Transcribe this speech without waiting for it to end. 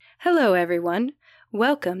Hello, everyone.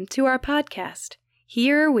 Welcome to our podcast.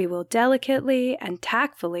 Here we will delicately and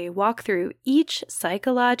tactfully walk through each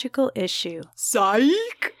psychological issue.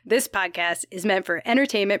 Psych! This podcast is meant for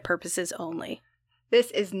entertainment purposes only.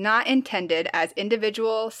 This is not intended as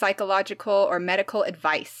individual, psychological, or medical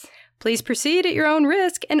advice. Please proceed at your own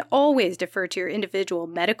risk and always defer to your individual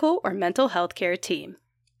medical or mental health care team.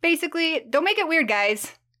 Basically, don't make it weird,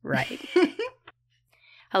 guys. Right.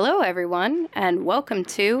 Hello, everyone, and welcome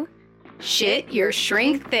to Shit Your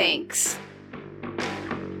Shrink Thinks.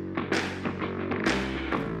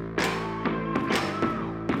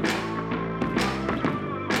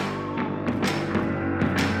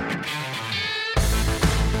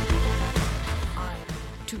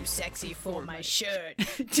 Too sexy for my shirt.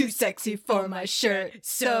 Too sexy for my shirt.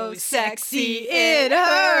 So sexy it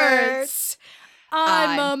hurts.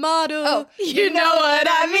 I'm a model. Oh, you know what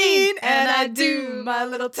I mean. And I do my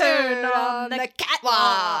little turn on the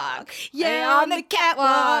catwalk. Yeah, on the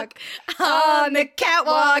catwalk. On the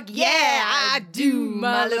catwalk. Yeah, I do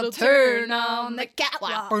my little turn on the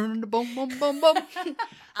catwalk. Boom, boom, boom, boom, boom.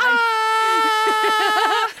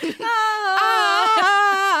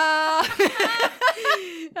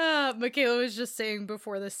 Michaela was just saying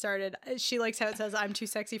before this started, she likes how it says, I'm too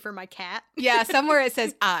sexy for my cat. Yeah, somewhere it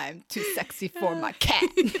says, I'm too sexy for my cat.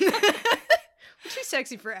 I'm too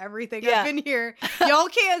sexy for everything. Yeah. I've been here. Y'all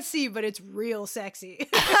can't see, but it's real sexy.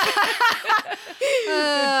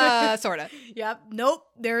 Sorta. Yep. Nope.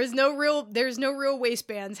 There's no real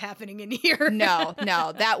waistbands happening in here. No,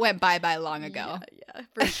 that went bye-bye long ago. Yeah,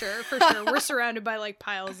 for sure. We're surrounded by like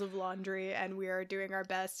piles of laundry and we are doing our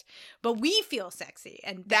best, but we feel sexy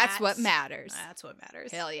and That's what matters. That's what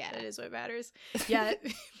matters. Hell yeah. That is what matters. Yeah.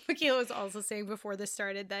 Michaela was also saying before this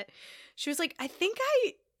started that she was like, I think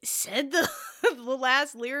I said the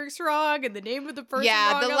last lyrics wrong and the name of the person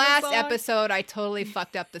wrong the on last song. episode I totally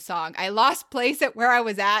fucked up the song. I lost place at where I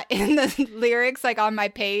was at in the lyrics, like on my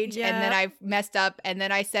page, and then I messed up, and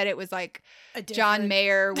then I said it was like John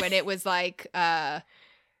Mayer when it was like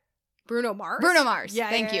Bruno Mars. Yeah,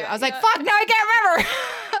 thank you. I was like, yeah. fuck, now I can't remember.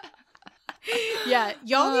 Yeah,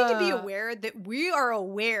 y'all need to be aware that we are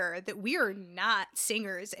not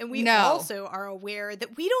singers, and we No. also are aware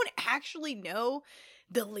that we don't actually know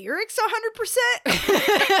the lyrics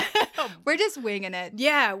 100%. We're just winging it.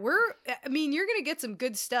 Yeah, you're gonna get some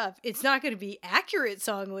good stuff. It's not gonna be accurate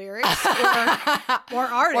song lyrics or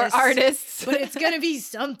artists. But it's gonna be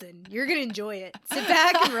something. You're gonna enjoy it. Sit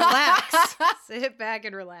back and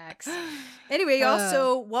relax. Anyway,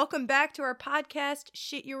 also, welcome back to our podcast,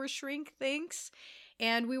 Shit Your Shrink Thinks.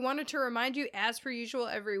 And we wanted to remind you, as per usual,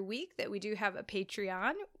 every week that we do have a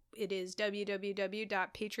Patreon. It is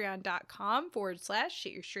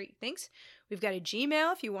www.patreon.com/shityourshrinkthinks. We've got a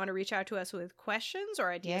Gmail if you want to reach out to us with questions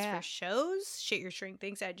or ideas for shows.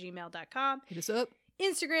 shityourshrinkthinks@gmail.com. Hit us up.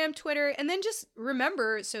 Instagram, Twitter, and then just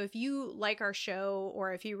remember, so if you like our show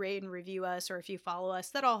or if you rate and review us or if you follow us,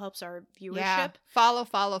 that all helps our viewership. Yeah. Follow.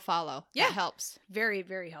 Yeah. That helps. Very,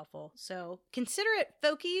 very helpful. So consider it,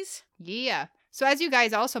 folkies. Yeah. So as you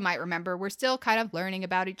guys also might remember, we're still kind of learning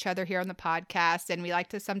about each other here on the podcast, and we like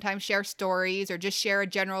to sometimes share stories or just share a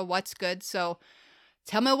general what's good. So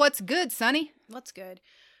tell me what's good, Sonny. What's good?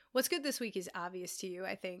 What's good this week is obvious to you,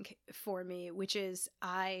 I think, for me, which is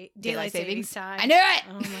Daylight savings time. I knew it!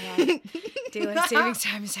 Oh my God. Daylight savings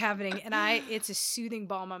time is happening, and it's a soothing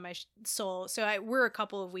balm on my soul. So we're a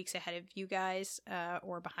couple of weeks ahead of you guys,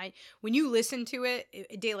 or behind. When you listen to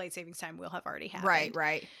it, Daylight savings time will have already happened.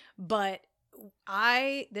 Right. But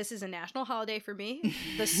this is a national holiday for me.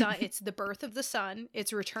 The sun, it's the birth of the sun.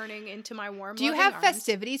 It's returning into my warm. Do you loving have arms.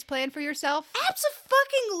 festivities planned for yourself?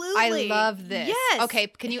 Absolutely. I love this. Yes. Okay,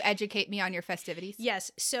 can you educate me on your festivities?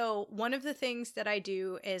 Yes. So one of the things that I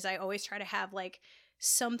do is I always try to have like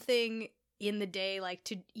something in the day, like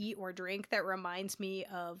to eat or drink, that reminds me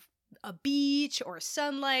of a beach or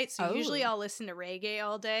sunlight. So usually I'll listen to reggae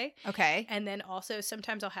all day. Okay. And then also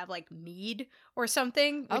sometimes I'll have like mead or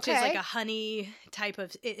something, which is like a honey type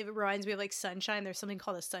of, it reminds me of like sunshine. There's something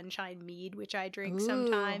called a sunshine mead, which I drink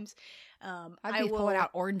sometimes. I'd be pulling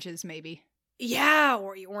out oranges maybe. Yeah,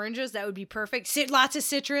 or oranges. That would be perfect. Lots of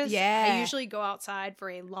citrus. Yeah. I usually go outside for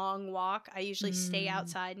a long walk. I usually stay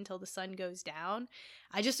outside until the sun goes down.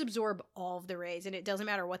 I just absorb all of the rays, and it doesn't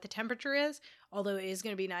matter what the temperature is, although it is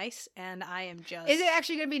going to be nice, and I am just... Is it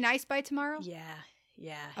actually going to be nice by tomorrow? Yeah.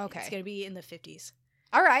 Okay. It's going to be in the 50s.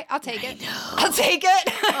 All right, I'll take it. I'll take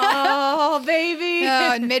it. Oh, baby.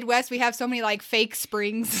 In Midwest, we have so many like fake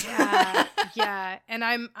springs. Yeah. And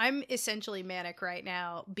I'm essentially manic right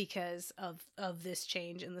now because of this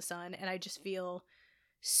change in the sun, and I just feel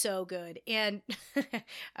So good. And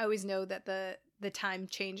I always know that the time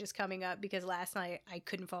change is coming up because last night I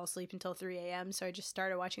couldn't fall asleep until 3 a.m. So I just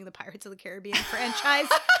started watching the Pirates of the Caribbean franchise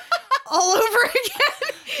all over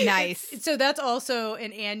again. Nice. So that's also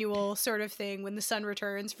an annual sort of thing. When the sun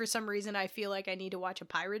returns, for some reason, I feel like I need to watch a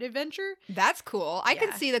pirate adventure. That's cool. I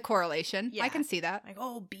can see the correlation. Yeah. I can see that. Like,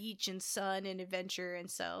 beach and sun and adventure. And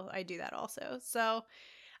so I do that also. So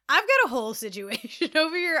I've got a whole situation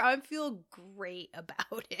over here. I feel great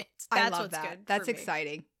about it. That's what's good. That's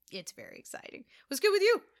exciting. It's very exciting. What's good with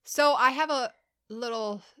you? So I have a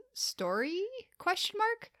little story ?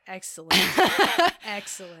 Excellent.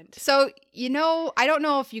 Excellent. So, I don't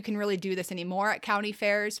know if you can really do this anymore at county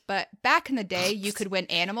fairs, but back in the day, you could win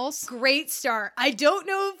animals. Great start. I don't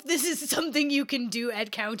know if this is something you can do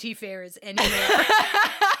at county fairs anymore.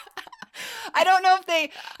 I don't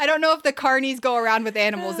know if the carnies go around with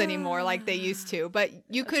animals anymore like they used to, but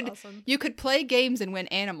you could play games and win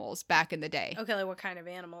animals back in the day. Okay, like what kind of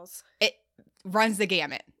animals? It runs the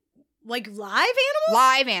gamut. Like live animals?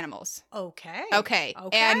 Live animals. Okay.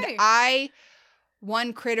 And I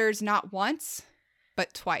won critters not once,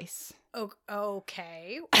 but twice.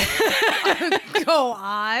 Okay. Go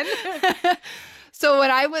on. So when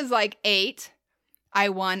I was like 8, I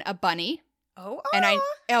won a bunny. And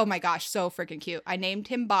oh my gosh, so freaking cute. I named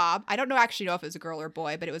him Bob. I don't actually know if it was a girl or a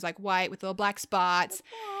boy, but it was like white with little black spots.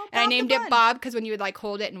 And I named it Bob because when you would like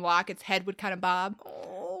hold it and walk, its head would kind of bob.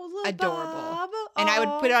 Adorable. Bob. And I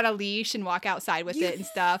would put it on a leach and walk outside with it and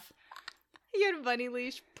stuff. You had a bunny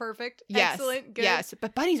leash. Perfect. Yes. Excellent. Good. Yes.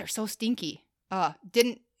 But bunnies are so stinky.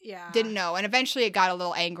 Didn't know. And eventually it got a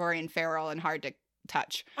little angry and feral and hard to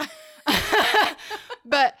touch.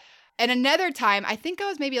 And another time, I think I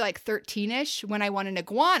was maybe like 13-ish when I won an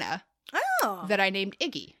iguana that I named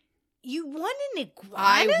Iggy. You won an iguana?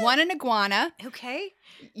 I won an iguana. Okay.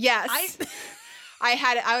 Yes.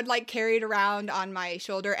 I would like carry it around on my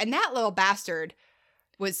shoulder. And that little bastard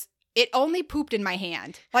it only pooped in my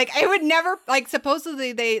hand. Like I would never, like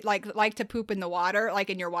supposedly they like to poop in the water, like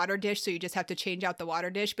in your water dish. So you just have to change out the water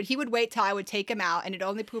dish. But he would wait till I would take him out and it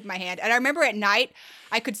only pooped in my hand. And I remember at night,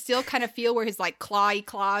 I could still kind of feel where his like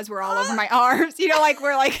claws were all over my arms, like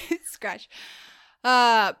where like scratch.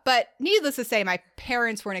 But needless to say, my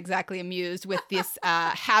parents weren't exactly amused with this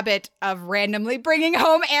habit of randomly bringing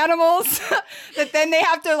home animals that then they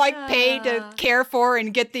have to like pay to care for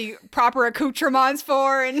and get the proper accoutrements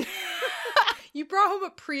for. And you brought home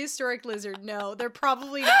a prehistoric lizard. No, they're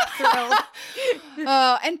probably not thrilled.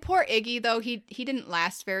 And poor Iggy, though, he didn't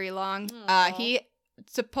last very long. He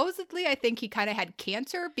supposedly, I think he kind of had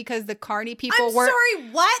cancer because the carny people weren't. Sorry,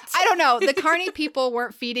 what? I don't know. The carny people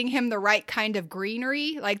weren't feeding him the right kind of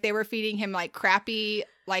greenery. Like they were feeding him like crappy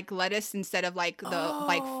like lettuce instead of like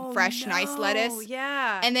the fresh nice lettuce.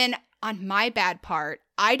 Yeah. And then on my bad part,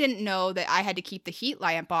 I didn't know that I had to keep the heat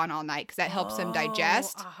lamp on all night because that helps him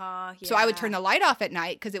digest. Yeah. So I would turn the light off at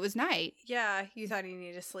night because it was night. Yeah, you thought he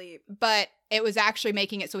needed to sleep. But it was actually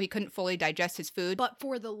making it so he couldn't fully digest his food. But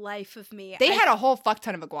for the life of me, they had a whole fuck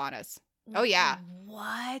ton of iguanas. Oh yeah.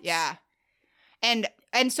 What? Yeah. And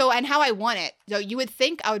how I won it. So you would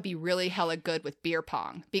think I would be really hella good with beer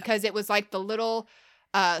pong because it was like the little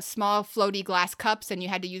small floaty glass cups and you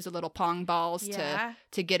had to use the little pong balls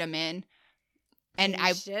to get them in. And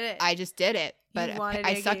I just did it. But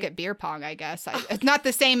I suck at beer pong, I guess. It's not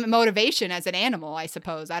the same motivation as an animal, I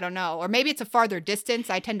suppose. I don't know. Or maybe it's a farther distance.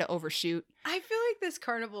 I tend to overshoot. I feel like this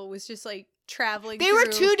carnival was just like traveling They were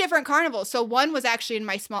two different carnivals. So one was actually in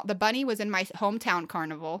the bunny was in my hometown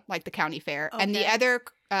carnival, like the county fair. Okay. And the other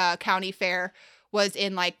county fair was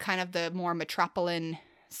in like kind of the more metropolitan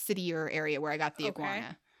cityer area where I got the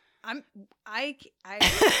iguana.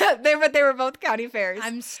 They were both county fairs.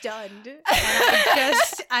 I'm stunned. And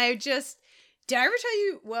I just did I ever tell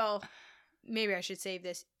you? Well, maybe I should save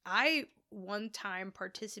this. I one time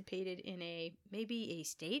participated in maybe a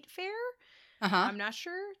state fair. I'm not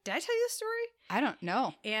sure. Did I tell you this story? I don't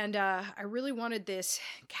know. And I really wanted this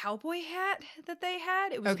cowboy hat that they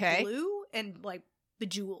had. It was blue and like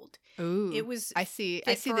bejeweled. Ooh, it was. I see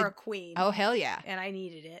for a queen. Oh hell yeah! And I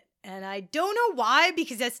needed it. And I don't know why,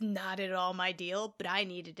 because that's not at all my deal, but I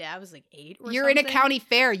needed it. I was like 8 or You're something. in a county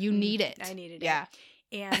fair. You need it. I needed it. Yeah.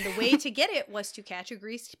 And the way to get it was to catch a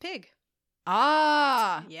greased pig.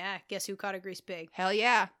 Ah. Yeah. Guess who caught a greased pig? Hell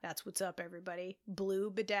yeah. That's what's up, everybody.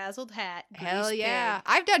 Blue bedazzled hat. Hell yeah. Pig.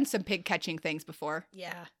 I've done some pig catching things before.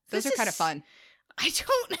 Yeah. Those are kind of fun. I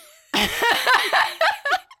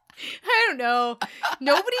don't know.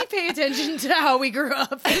 Nobody pay attention to how we grew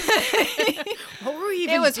up. What were we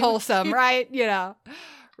even It was doing? wholesome, right?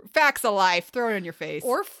 Facts of life, throw it in your face.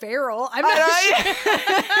 Or feral. I'm not sure.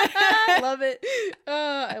 I love it.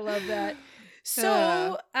 I love that.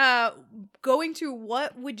 So, going through,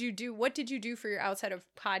 what did you do for your outside of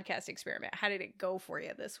podcast experiment? How did it go for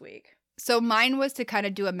you this week? So mine was to kind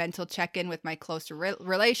of do a mental check-in with my closer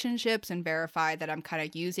relationships and verify that I'm kind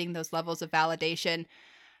of using those levels of validation.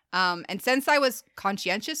 And since I was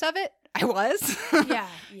conscientious of it, I was. Yeah.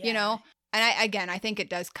 You know? And I think it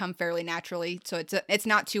does come fairly naturally. So it's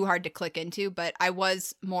not too hard to click into, but I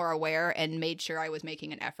was more aware and made sure I was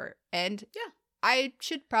making an effort. And yeah, I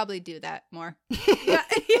should probably do that more. Yeah.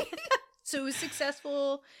 So it was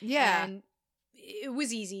successful. Yeah. And it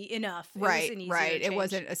was easy enough. Right. It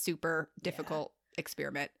wasn't a super difficult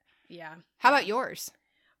experiment. Yeah. How about yours?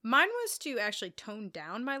 Mine was to actually tone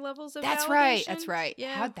down my levels of That's validation. That's right.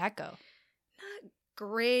 Yeah. How'd that go? Not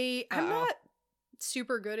great. I'm not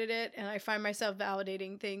super good at it, and I find myself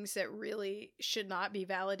validating things that really should not be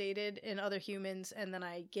validated in other humans, and then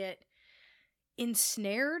I get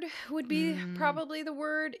ensnared, would be probably the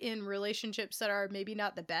word, in relationships that are maybe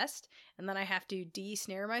not the best, and then I have to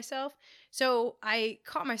de-snare myself. So I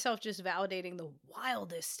caught myself just validating the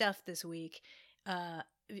wildest stuff this week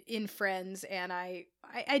in friends, and I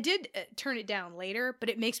did turn it down later, but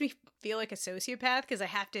it makes me feel like a sociopath because I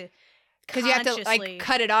have to, because you have to like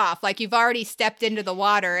cut it off, like you've already stepped into the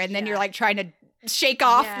water and then you're like trying to shake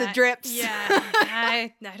off the drips.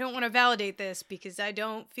 I don't want to validate this because I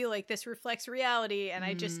don't feel like this reflects reality, and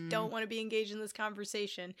I just don't want to be engaged in this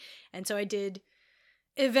conversation. And so I did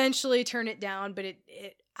eventually turn it down, but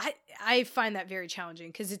I find that very challenging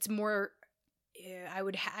because it's more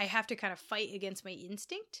I have to kind of fight against my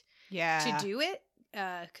instinct to do it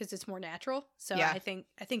because it's more natural. So I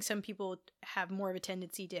think some people have more of a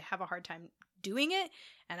tendency to have a hard time doing it,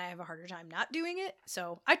 and I have a harder time not doing it.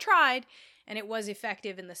 So I tried, and it was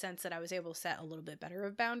effective in the sense that I was able to set a little bit better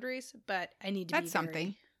of boundaries, but I need to be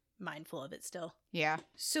very mindful of it still. Yeah.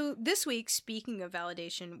 So this week, speaking of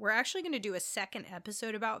validation, we're actually going to do a second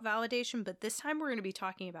episode about validation, but this time we're going to be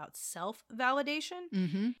talking about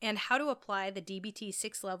self-validation and how to apply the DBT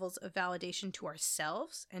 6 levels of validation to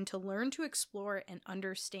ourselves and to learn to explore and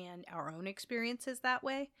understand our own experiences that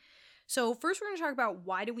way. So first we're going to talk about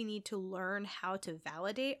why do we need to learn how to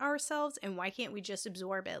validate ourselves, and why can't we just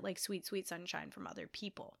absorb it like sweet, sweet sunshine from other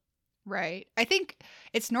people? Right. I think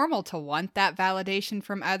it's normal to want that validation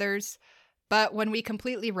from others, but when we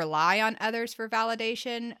completely rely on others for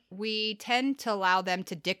validation, we tend to allow them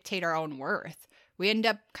to dictate our own worth. We end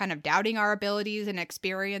up kind of doubting our abilities and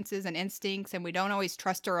experiences and instincts, and we don't always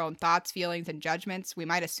trust our own thoughts, feelings, and judgments. We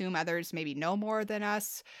might assume others maybe know more than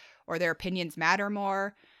us, or their opinions matter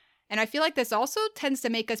more. And I feel like this also tends to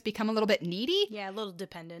make us become a little bit needy. Yeah, a little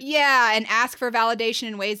dependent. Yeah, and ask for validation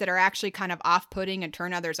in ways that are actually kind of off-putting and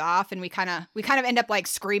turn others off. And we kind of end up like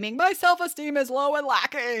screaming, my self-esteem is low and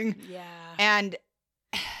lacking. Yeah. And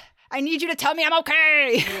I need you to tell me I'm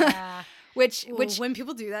okay. Yeah. Which when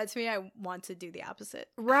people do that to me, I want to do the opposite.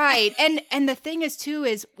 Right. And the thing is too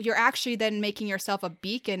is you're actually then making yourself a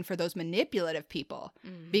beacon for those manipulative people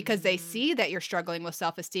because they see that you're struggling with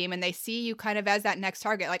self-esteem, and they see you kind of as that next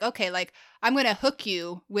target. Like, okay, like I'm going to hook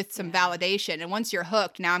you with some validation, and once you're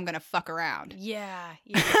hooked, now I'm going to fuck around. Yeah.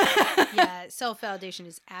 Self-validation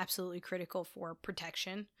is absolutely critical for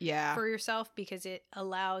protection for yourself, because it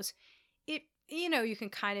allows it. You know, you can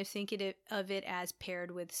kind of think of it as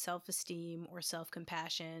paired with self-esteem or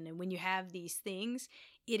self-compassion. And when you have these things,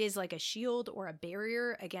 it is like a shield or a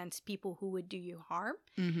barrier against people who would do you harm.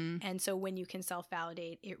 And so when you can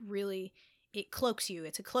self-validate, it cloaks you.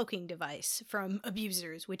 It's a cloaking device from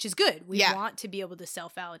abusers, which is good. We want to be able to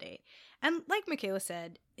self-validate. And like Michaela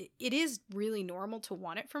said, it is really normal to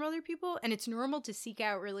want it from other people, and it's normal to seek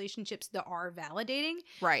out relationships that are validating.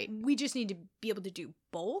 Right. We just need to be able to do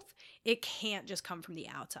both. It can't just come from the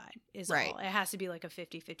outside, is all. It has to be like a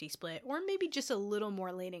 50-50 split, or maybe just a little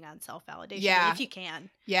more leaning on self-validation if you can.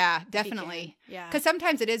 Yeah, definitely. Yeah. Because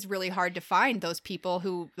sometimes it is really hard to find those people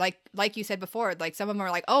who, like you said before, like some of them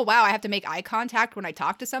are like, oh, wow, I have to make eye contact when I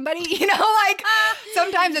talk to somebody. You know, like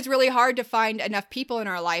sometimes it's really hard to find enough people in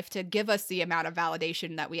our life to give us the amount of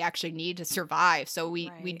validation that we actually need to survive. So we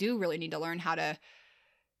do really need to learn how to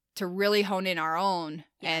really hone in our own.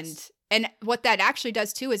 And what that actually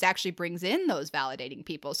does too is actually brings in those validating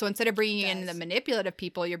people. So instead of bringing in the manipulative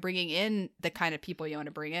people, you're bringing in the kind of people you want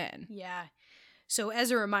to bring in. Yeah. So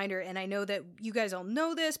as a reminder, and I know that you guys all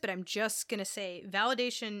know this, but I'm just going to say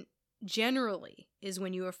validation generally is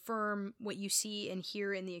when you affirm what you see and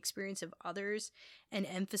hear in the experience of others and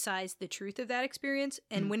emphasize the truth of that experience.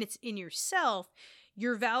 And when it's in yourself,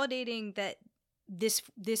 you're validating that this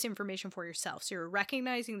information for yourself. So you're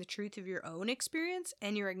recognizing the truth of your own experience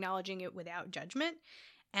and you're acknowledging it without judgment.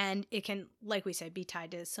 And it can, like we said, be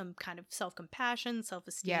tied to some kind of self-compassion,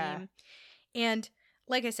 self-esteem. Yeah. And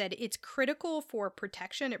like I said, it's critical for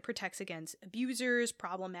protection. It protects against abusers,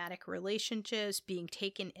 problematic relationships, being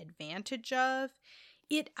taken advantage of.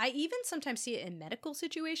 I even sometimes see it in medical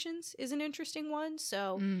situations is an interesting one.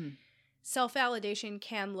 So self-validation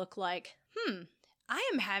can look like, I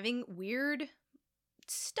am having weird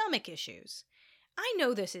stomach issues. I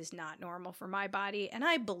know this is not normal for my body, and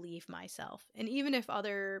I believe myself. And even if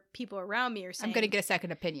other people around me are saying, I'm going to get a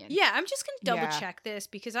second opinion. Yeah, I'm just going to double check this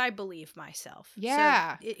because I believe myself.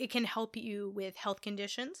 Yeah. So it can help you with health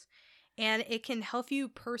conditions, and it can help you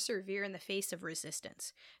persevere in the face of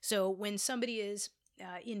resistance. So when somebody is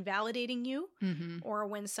invalidating you, or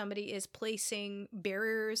when somebody is placing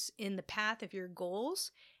barriers in the path of your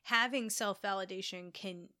goals, having self-validation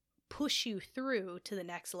can push you through to the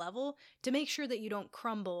next level to make sure that you don't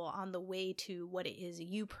crumble on the way to what it is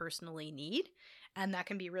you personally need. And that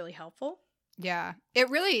can be really helpful. Yeah. It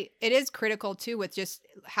is critical too with just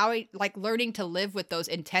how like learning to live with those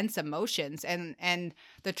intense emotions and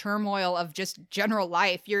the turmoil of just general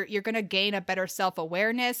life. You're going to gain a better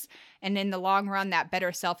self-awareness, and in the long run that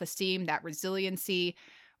better self-esteem, that resiliency,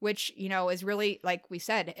 which, is really, like we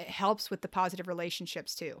said, it helps with the positive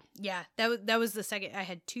relationships too. Yeah, that was the second. I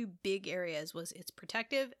had two big areas. Was it's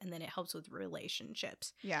protective, and then it helps with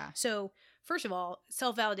relationships. Yeah. So first of all,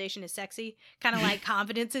 self-validation is sexy, kind of like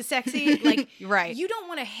confidence is sexy. Like, right. You don't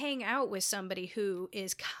want to hang out with somebody who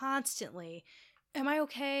is constantly, am I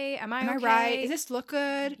okay? Am I okay? Right? Does this look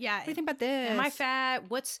good? Yeah. What do you think about this? Am I fat?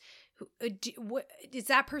 What is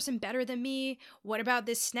that person better than me? What about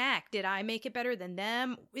this snack? Did I make it better than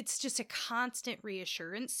them? It's just a constant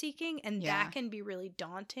reassurance seeking, and that can be really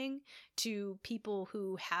daunting to people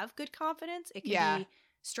who have good confidence. It can be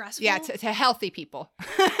stressful. Yeah, to healthy people.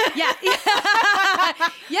 Yeah.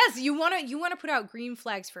 Yes, you want to put out green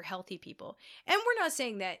flags for healthy people. And we're not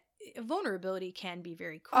saying that vulnerability can be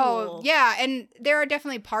very cool. Oh, yeah. And there are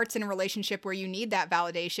definitely parts in a relationship where you need that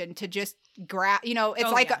validation to just grab,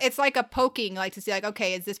 it's like a poking, like to see like,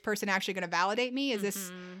 okay, is this person actually going to validate me? Is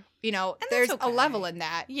this, there's a level in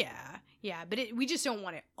that. Yeah. Yeah. But we just don't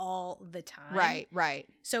want it all the time. Right.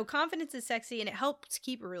 So confidence is sexy, and it helps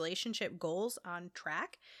keep relationship goals on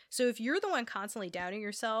track. So if you're the one constantly doubting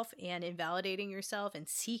yourself and invalidating yourself and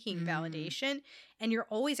seeking validation, and you're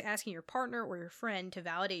always asking your partner or your friend to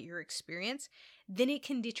validate your experience, then it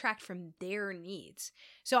can detract from their needs.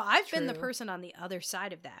 So I've been the person on the other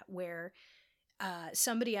side of that, where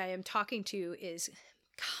somebody I am talking to is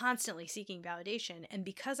constantly seeking validation. And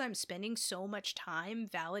because I'm spending so much time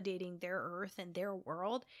validating their earth and their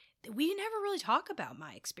world, we never really talk about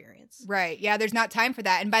my experience. Right. Yeah, there's not time for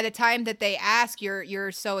that. And by the time that they ask,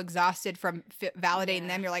 you're so exhausted from validating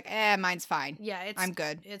them. You're like, mine's fine. Yeah, I'm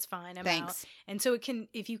good. It's fine. I'm Thanks. out. And so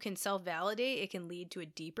if you can self-validate, it can lead to a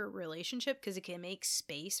deeper relationship because it can make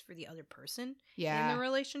space for the other person in the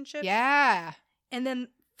relationship. Yeah. And then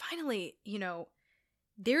finally,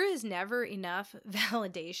 there is never enough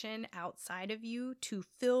validation outside of you to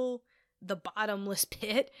fill the bottomless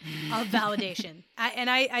pit of validation.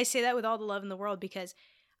 I say that with all the love in the world because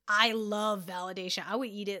I love validation. I would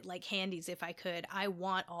eat it like handies if I could. I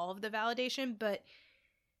want all of the validation, but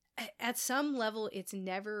at some level, it's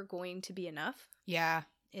never going to be enough. Yeah.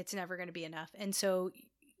 It's never going to be enough. And so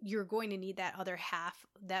you're going to need that other half,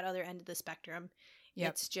 that other end of the spectrum.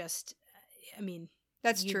 Yep. It's just,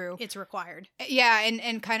 that's true. It's required. Yeah,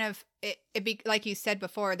 and kind of it be like you said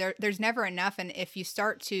before, there's never enough, and if you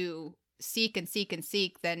start to seek and seek and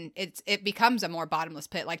seek, then it becomes a more bottomless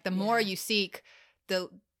pit. Like the more you seek, the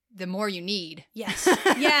more you need. Yes.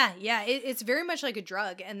 Yeah. It's very much like a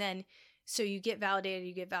drug, and then so you get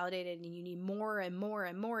validated, and you need more and more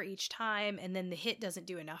and more each time, and then the hit doesn't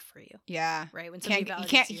do enough for you. Yeah. Right? When you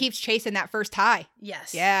can't keep chasing that first high.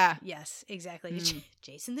 Yes. Yeah. Yes, exactly.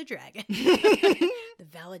 Jason the Dragon. The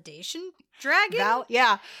validation dragon?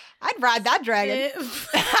 Yeah. I'd ride that dragon.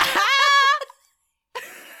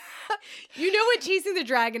 You know what Chasing the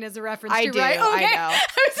Dragon is a reference to, do, right? Okay. I know.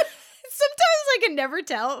 Sometimes I can never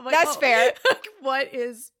tell. Like, that's fair. What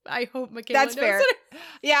is? I hope Michaela knows. That's fair.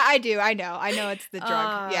 Yeah, I do. I know it's the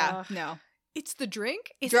drug. Yeah, no. It's the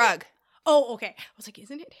drink? Drug. Oh, okay. I was like,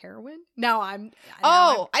 isn't it heroin? I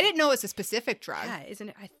didn't know it's a specific drug. Yeah, isn't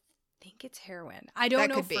it? I think it's heroin. I don't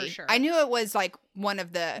know for sure. I knew it was like one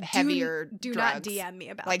of the heavier drugs. Do not DM me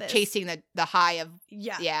about like this. Chasing the high of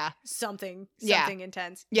something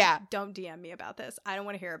intense. Yeah. Don't DM me about this. I don't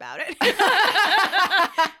want to hear about it.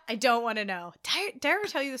 I don't want to know. Did I ever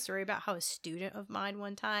tell you the story about how a student of mine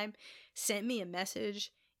one time sent me a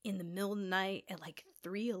message in the middle of the night at like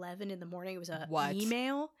 3:11 in the morning. It was a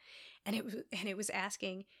email, and it was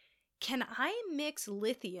asking, can I mix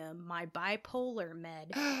lithium, my bipolar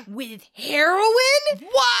med, with heroin?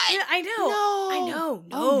 What? Yeah, I know. No. I know.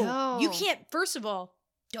 No. Oh, no. You can't, first of all,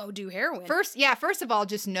 don't do heroin. First of all,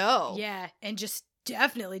 just no. Yeah, and just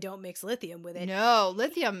definitely don't mix lithium with it. No,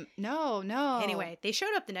 lithium, no. Anyway, they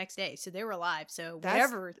showed up the next day, so they were alive. So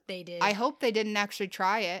whatever they did. I hope they didn't actually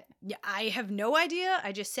try it. Yeah, I have no idea.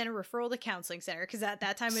 I just sent a referral to counseling center because at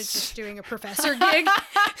that time I was just doing a professor gig.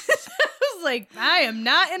 I was like, I am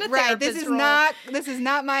not in a therapist role. This is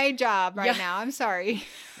not my job right now. I'm sorry.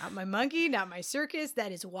 Not my monkey, not my circus.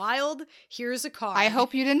 That is wild. Here's a card. I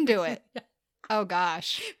hope you didn't do it. Oh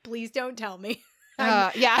gosh. Please don't tell me.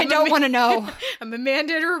 I don't want to know. I'm a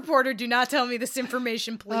mandated reporter. Do not tell me this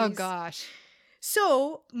information, please. Oh, gosh.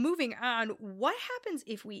 So, moving on, what happens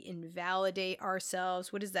if we invalidate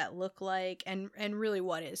ourselves? What does that look like? And really,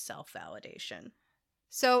 what is self-validation?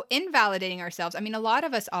 So, invalidating ourselves, I mean, a lot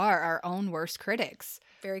of us are our own worst critics.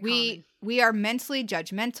 Very common. We are mentally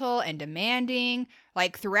judgmental and demanding.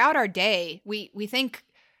 Like, throughout our day, we think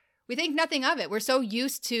nothing of it. We're so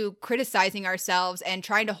used to criticizing ourselves and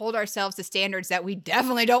trying to hold ourselves to standards that we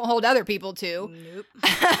definitely don't hold other people to. Nope.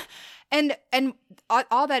 And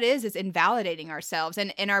all that is invalidating ourselves.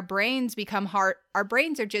 And our brains become hard. Our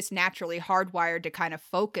brains are just naturally hardwired to kind of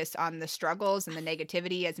focus on the struggles and the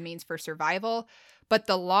negativity as means for survival. But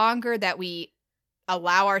the longer that we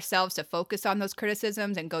allow ourselves to focus on those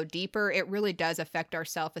criticisms and go deeper, it really does affect our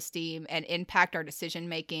self-esteem and impact our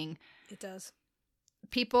decision-making. It does.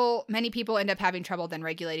 Many people end up having trouble then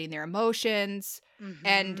regulating their emotions,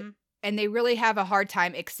 and they really have a hard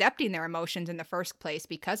time accepting their emotions in the first place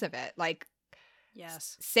because of it. Like,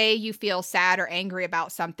 yes, say you feel sad or angry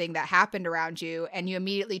about something that happened around you, and you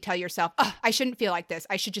immediately tell yourself, "Oh, I shouldn't feel like this.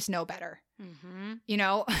 I should just know better." You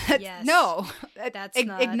know, yes. No, that's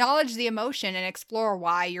not... acknowledge the emotion and explore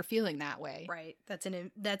why you're feeling that way. Right. That's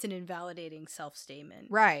an invalidating self-statement.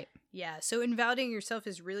 Right. Yeah. So invalidating yourself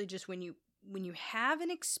is really just when you have an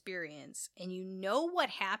experience and you know what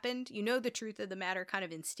happened, you know the truth of the matter kind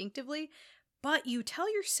of instinctively, but you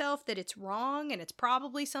tell yourself that it's wrong and it's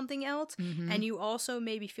probably something else, and you also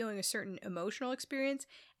may be feeling a certain emotional experience,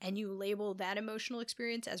 and you label that emotional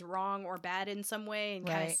experience as wrong or bad in some way, and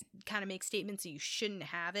kind of make statements that you shouldn't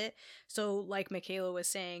have it. So like Michaela was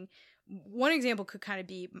saying, one example could kind of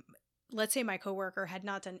be, let's say my coworker had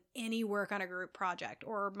not done any work on a group project,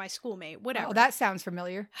 or my schoolmate, whatever. Oh, that sounds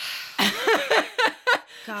familiar.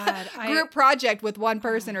 God, group project with one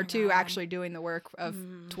person or two actually doing the work of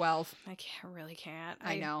 12. I really can't.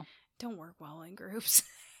 I know. Don't work well in groups.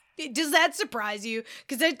 Does that surprise you?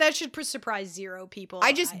 Because that should surprise zero people.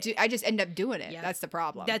 I just end up doing it. Yeah, that's the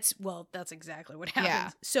problem. That's exactly what happens.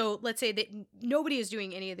 Yeah. So let's say that nobody is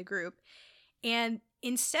doing any of the group, and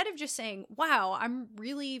instead of just saying, wow, I'm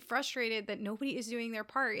really frustrated that nobody is doing their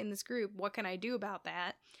part in this group, what can I do about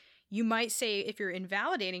that? You might say, if you're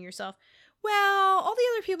invalidating yourself, well, all the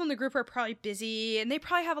other people in the group are probably busy, and they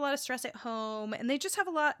probably have a lot of stress at home, and they just have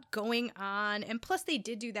a lot going on, and plus they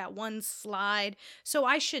did do that one slide, so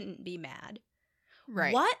I shouldn't be mad.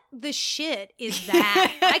 Right. What the shit is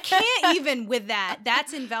that? I can't even with that.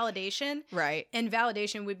 That's invalidation. Right.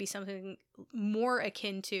 Invalidation would be something more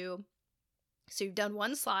akin to, so you've done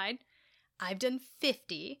one slide, I've done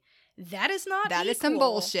 50. That is not That equal. Is some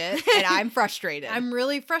bullshit, and I'm frustrated. I'm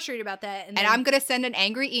really frustrated about that. And I'm going to send an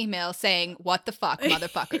angry email saying, what the fuck,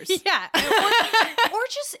 motherfuckers? Yeah. Or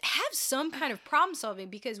just have some kind of problem solving,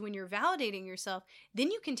 because when you're validating yourself, then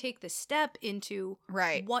you can take the step into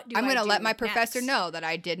what do I'm going to let my next? professor know that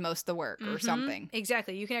I did most of the work or something.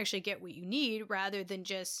 Exactly. You can actually get what you need rather than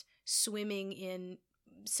just swimming in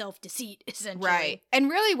self-deceit, essentially. Right. And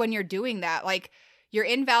really, when you're doing that, like, you're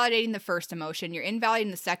invalidating the first emotion, you're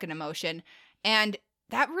invalidating the second emotion, and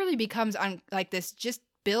that really becomes like this just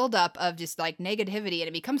buildup of just like negativity, and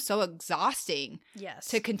it becomes so exhausting. Yes.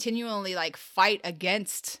 To continually like fight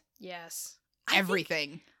against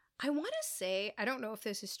everything. I want to say, I don't know if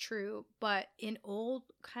this is true, but in old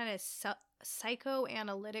kind of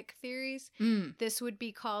psychoanalytic theories, this would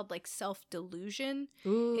be called like self-delusion.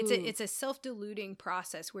 Ooh. It's a self-deluding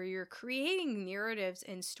process where you're creating narratives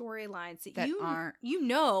and storylines that are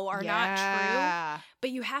not true, but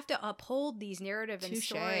you have to uphold these narrative and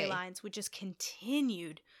storylines, which is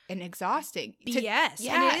continued and exhausting. Yes.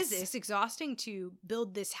 And it's exhausting to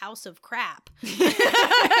build this house of crap.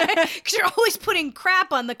 Because you're always putting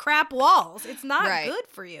crap on the crap walls. It's not good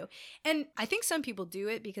for you. And I think some people do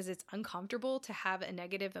it because it's uncomfortable to have a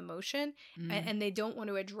negative emotion and they don't want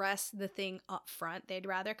to address the thing up front. They'd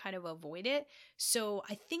rather kind of avoid it. So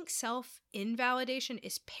I think self-invalidation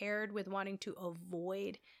is paired with wanting to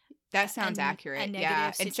avoid that sounds accurate.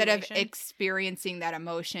 Yeah. Situation. Instead of experiencing that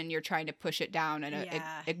emotion, you're trying to push it down and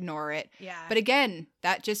ignore it. Yeah. But again,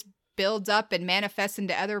 that just builds up and manifests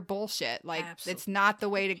into other bullshit. Like, it's not the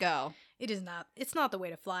way to go. It is not. It's not the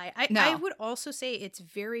way to fly. I would also say it's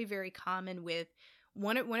very, very common with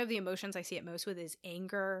one of the emotions I see it most with is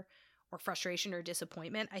anger or frustration or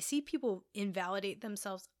disappointment. I see people invalidate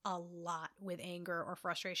themselves a lot with anger or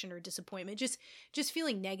frustration or disappointment, just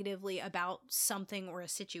feeling negatively about something or a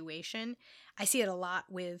situation. I see it a lot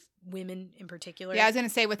with women in particular. Yeah, I was going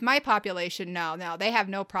to say with my population, no, they have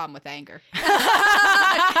no problem with anger.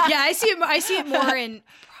 Yeah, I see it more in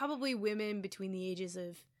probably women between the ages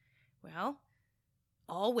of, well,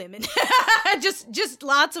 all women. just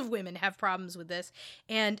lots of women have problems with this.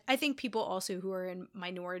 And I think people also who are in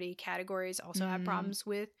minority categories also have problems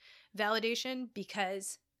with validation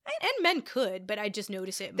because, and men could, but I just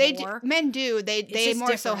notice it more. Men do. They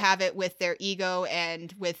more so have it with their ego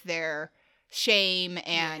and with their shame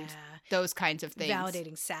and those kinds of things.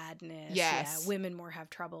 Validating sadness. Yes. Yeah. Women more have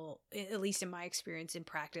trouble, at least in my experience in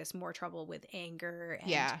practice, more trouble with anger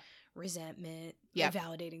and resentment,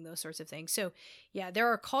 validating those sorts of things. So, there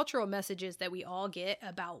are cultural messages that we all get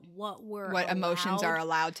about what emotions are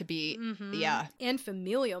allowed to be. And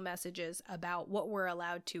familial messages about what we're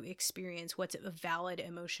allowed to experience, what's a valid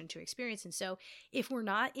emotion to experience. And so, if we're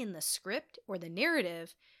not in the script or the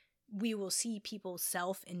narrative, we will see people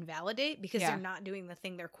self-invalidate because they're not doing the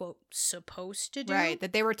thing they're, quote, supposed to do. Right,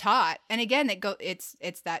 that they were taught. And again,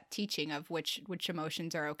 it's that teaching of which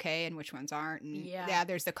emotions are okay and which ones aren't. And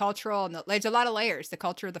there's the cultural, and there's a lot of layers. The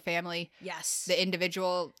culture of the family. Yes. The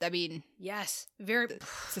individual, yes. Very.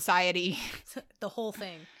 Society. The whole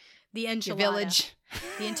thing. The enchilada. The village.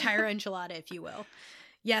 The entire enchilada, if you will.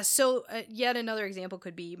 Yeah, so yet another example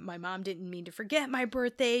could be my mom didn't mean to forget my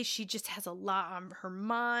birthday. She just has a lot on her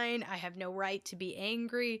mind. I have no right to be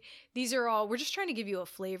angry. These are all, we're just trying to give you a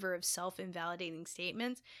flavor of self-invalidating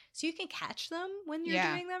statements so you can catch them when you're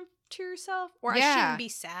doing them to yourself. Or I shouldn't be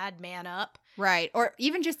sad, man up. Right. Or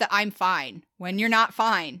even just that I'm fine when you're not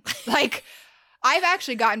fine. Like, I've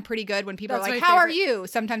actually gotten pretty good when people are like, how are you?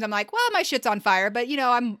 Sometimes I'm like, well, my shit's on fire, but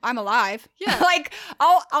I'm alive. Yeah. Like,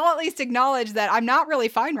 I'll at least acknowledge that I'm not really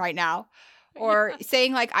fine right now. Or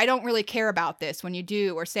saying like, I don't really care about this when you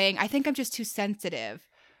do. Or saying, I think I'm just too sensitive.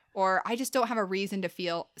 Or I just don't have a reason to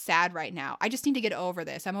feel sad right now. I just need to get over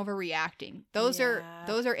this. I'm overreacting. Those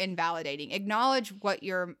are invalidating. Acknowledge what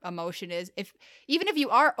your emotion is. Even if you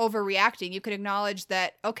are overreacting, you can acknowledge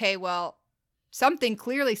that, okay, well, something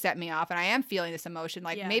clearly set me off and I am feeling this emotion.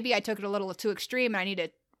 Like maybe I took it a little too extreme and I need to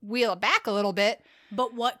wheel it back a little bit.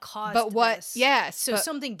 But what caused this? Yes. So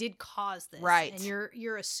something did cause this. Right. And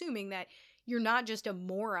you're assuming that you're not just a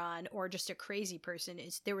moron or just a crazy person.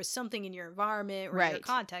 There was something in your environment or your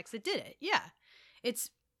context that did it. Yeah. It's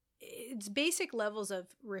basic levels of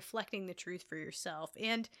reflecting the truth for yourself.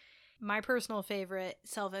 And my personal favorite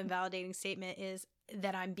self-invalidating statement is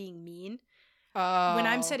that I'm being mean. Oh. When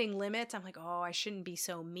I'm setting limits, I'm like, oh, I shouldn't be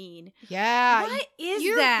so mean. Yeah. What is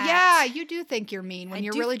that? Yeah, you do think you're mean when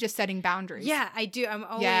you're really just setting boundaries. Yeah, I do. I'm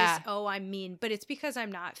always, I'm mean. But it's because I'm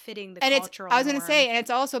not fitting the cultural I was going to say, and it's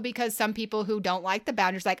also because some people who don't like the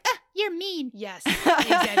boundaries like, you're mean. Yes,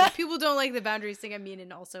 exactly. People don't like the boundaries, think I'm mean.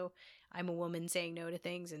 And also, I'm a woman saying no to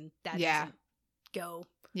things, and that doesn't go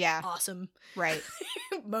awesome. Right.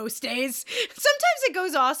 Most days. Sometimes it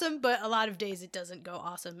goes awesome, but a lot of days it doesn't go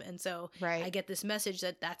awesome. And so I get this message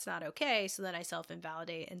that that's not okay. So then I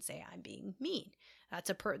self-invalidate and say I'm being mean. That's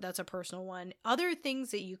a personal one. Other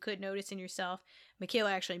things that you could notice in yourself,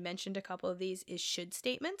 Michaela actually mentioned a couple of these, is should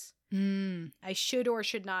statements. I should or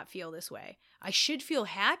should not feel this way. I should feel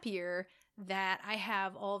happier that I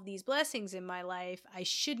have all of these blessings in my life. I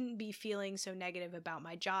shouldn't be feeling so negative about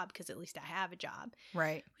my job because at least I have a job.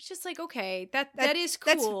 Right. It's just like, okay, that is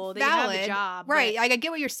cool. That's valid. That you have a job. Right. I get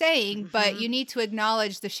what you're saying, but you need to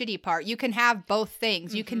acknowledge the shitty part. You can have both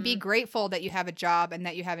things. You can be grateful that you have a job and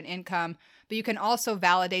that you have an income, but you can also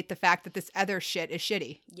validate the fact that this other shit is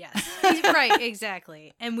shitty. Yes. Right,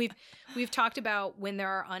 exactly. And we've talked about when there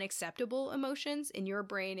are unacceptable emotions in your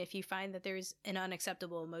brain. If you find that there's an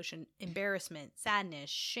unacceptable emotion, embarrassment, sadness,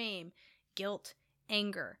 shame, guilt,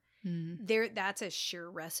 anger, that's a sure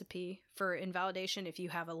recipe for invalidation if you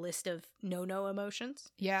have a list of no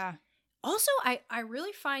emotions. Yeah. Also, I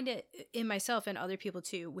really find it in myself and other people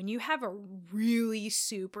too, when you have a really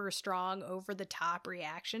super strong over the top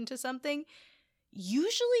reaction to something,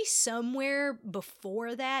 usually somewhere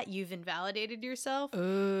before that you've invalidated yourself.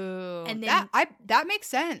 Ooh, and then that makes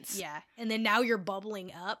sense. Yeah, and then now you're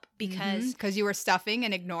bubbling up because you were stuffing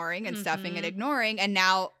and ignoring and stuffing and ignoring, and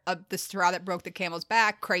now the straw that broke the camel's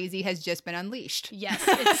back, crazy, has just been unleashed. Yes,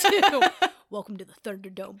 it's welcome to the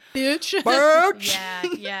Thunderdome, bitch.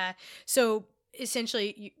 Yeah. So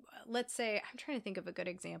essentially, let's say, I'm trying to think of a good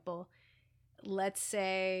example. Let's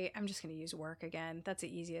say, I'm just going to use work again. That's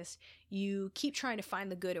the easiest. You keep trying to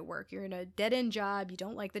find the good at work. You're in a dead-end job. You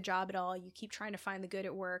don't like the job at all. You keep trying to find the good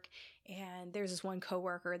at work. And there's this one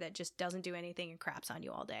coworker that just doesn't do anything and craps on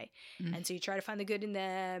you all day. And so you try to find the good in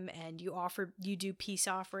them, and you do peace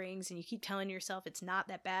offerings, and you keep telling yourself it's not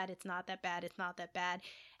that bad. It's not that bad. It's not that bad.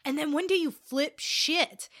 And then one day you flip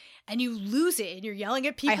shit and you lose it, and you're yelling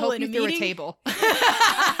at people in a meeting. I hope you threw a table.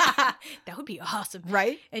 That would be awesome.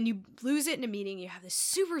 Right? And you lose it in a meeting. You have this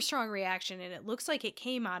super strong reaction, and it looks like it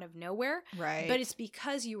came out of nowhere. Right. But it's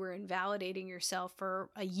because you were invalidating yourself for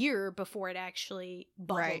a year before it actually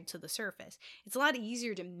bubbled to the surface. It's a lot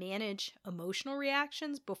easier to manage emotional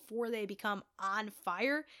reactions before they become on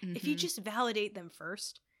fire if you just validate them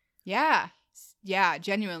first. Yeah. Yeah,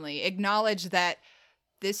 genuinely. Acknowledge that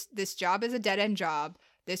this job is a dead-end job.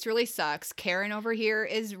 This really sucks. Karen over here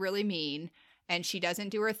is really mean, and she doesn't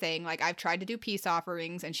do her thing. Like, I've tried to do peace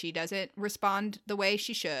offerings, and she doesn't respond the way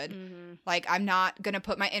she should. Like, I'm not going to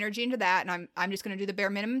put my energy into that, and I'm just going to do the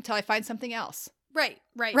bare minimum until I find something else. Right.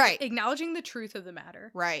 Acknowledging the truth of the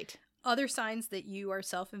matter. Right. Other signs that you are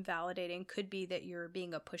self-invalidating could be that you're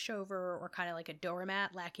being a pushover or kind of like a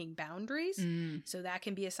doormat, lacking boundaries. So that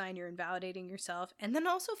can be a sign you're invalidating yourself. And then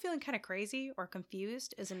also feeling kind of crazy or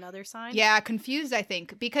confused is another sign. Yeah, confused, I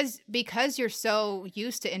think. Because you're so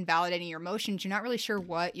used to invalidating your emotions, you're not really sure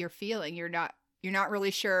what you're feeling. You're not really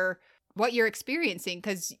sure what you're experiencing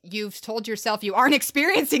because you've told yourself you aren't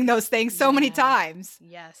experiencing those things so many times.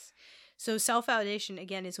 Yes. So self-validation,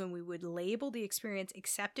 again, is when we would label the experience,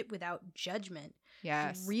 accept it without judgment.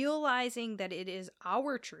 Yes. Realizing that it is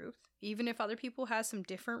our truth, even if other people have some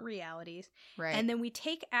different realities. Right. And then we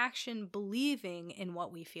take action believing in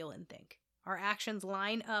what we feel and think. Our actions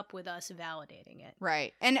line up with us validating it.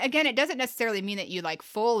 Right. And again, it doesn't necessarily mean that you like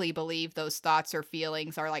fully believe those thoughts or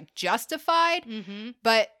feelings are like justified,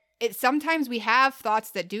 but sometimes we have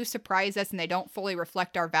thoughts that do surprise us and they don't fully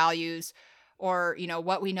reflect our values or, you know,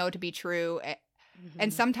 what we know to be true.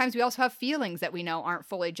 And sometimes we also have feelings that we know aren't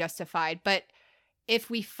fully justified. But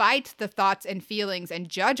if we fight the thoughts and feelings and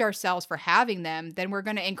judge ourselves for having them, then we're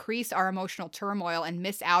going to increase our emotional turmoil and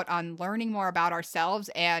miss out on learning more about ourselves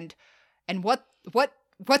and what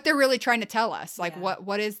they're really trying to tell us. Like,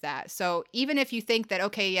 what is that? So even if you think that,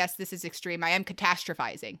 okay, yes, this is extreme, I am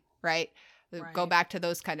catastrophizing, right? Go back to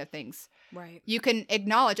those kind of things. Right. You can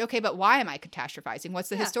acknowledge, okay, but why am I catastrophizing? What's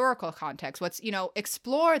the historical context?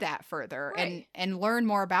 Explore that further and learn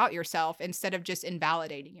more about yourself instead of just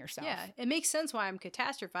invalidating yourself. Yeah, it makes sense why I'm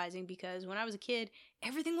catastrophizing because when I was a kid,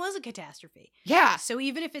 everything was a catastrophe. Yeah. So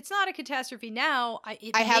even if it's not a catastrophe now,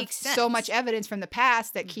 I have so much evidence from the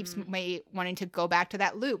past that keeps me wanting to go back to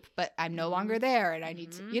that loop, but I'm no longer there and I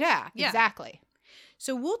need to, exactly.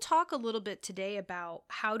 So we'll talk a little bit today about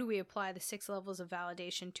how do we apply the 6 levels of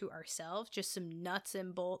validation to ourselves, just some nuts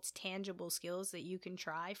and bolts, tangible skills that you can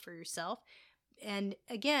try for yourself. And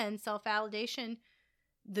again, self-validation,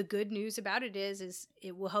 the good news about it is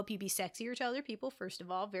it will help you be sexier to other people, first of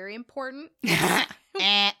all, very important.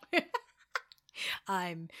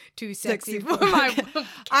 I'm too sexy for my cat.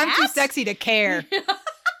 I'm too sexy to care.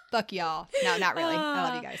 Fuck y'all. No, not really. I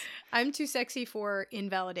love you guys. I'm too sexy for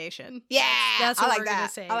invalidation. Yeah. That's what we're going to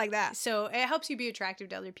say. I like that. So it helps you be attractive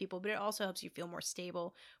to other people, but it also helps you feel more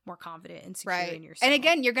stable, more confident, and secure in yourself. And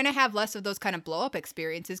again, you're going to have less of those kind of blow up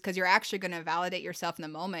experiences because you're actually going to validate yourself in the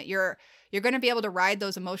moment. You're going to be able to ride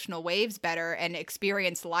those emotional waves better and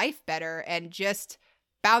experience life better and just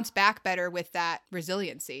bounce back better with that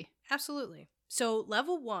resiliency. Absolutely. So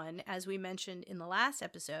level 1, as we mentioned in the last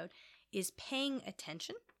episode, is paying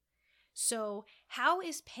attention. So how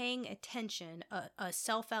is paying attention a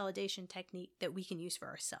self-validation technique that we can use for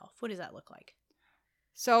ourselves? What does that look like?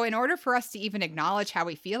 So in order for us to even acknowledge how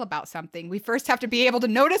we feel about something, we first have to be able to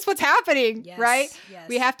notice what's happening, right? Yes.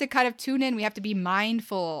 We have to kind of tune in. We have to be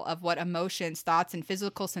mindful of what emotions, thoughts, and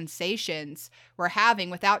physical sensations we're having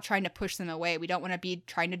without trying to push them away. We don't want to be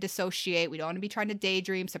trying to dissociate. We don't want to be trying to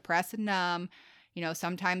daydream, suppress, and numb. You know,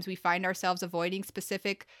 sometimes we find ourselves avoiding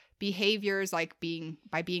specific behaviors like being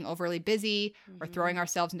overly busy or throwing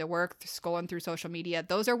ourselves into work, scrolling through social media.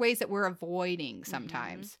 Those are ways that we're avoiding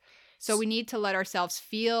sometimes. So we need to let ourselves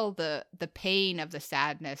feel the pain of the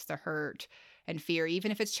sadness, the hurt and fear,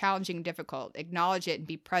 even if it's challenging and difficult. Acknowledge it and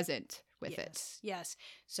be present with it. Yes.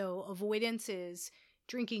 So avoidance is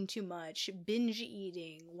drinking too much, binge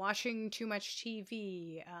eating, watching too much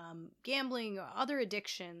TV, gambling, other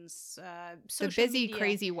addictions, social media.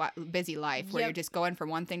 Crazy, busy life where you're just going from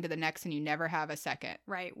one thing to the next and you never have a second.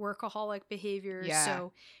 Right. Workaholic behaviors. Yeah.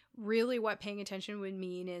 So really what paying attention would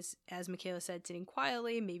mean is, as Michaela said, sitting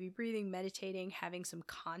quietly, maybe breathing, meditating, having some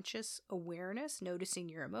conscious awareness, noticing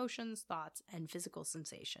your emotions, thoughts, and physical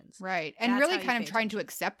sensations. Right. And That's really how you kind of pay trying attention. to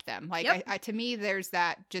accept them. Like, Yep. to me, there's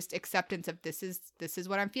that just acceptance of this is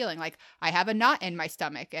what I'm feeling. Like, I have a knot in my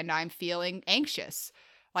stomach and I'm feeling anxious.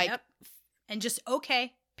 Like, Yep. And just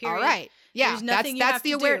okay. Period. all right. Yeah. There's nothing you that's have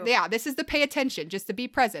the to aware. do. Yeah. This is the pay attention, just to be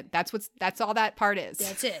present. That's all that part is.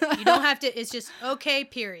 That's it. You don't have to. It's just okay.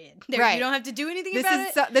 Period. Right. You don't have to do anything about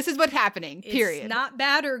it. This is what's happening. Period. It's not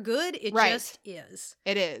bad or good. It Right. just is.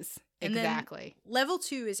 It is. And then Exactly. Level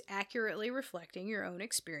 2 is accurately reflecting your own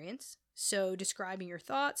experience. So describing your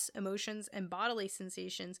thoughts, emotions, and bodily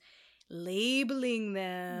sensations, labeling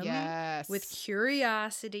them Yes. with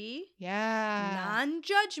curiosity, Yeah.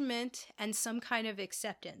 non-judgment, and some kind of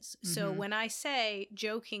acceptance. So Mhm. when I say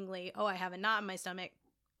jokingly, oh, I have a knot in my stomach,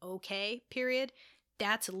 okay, period,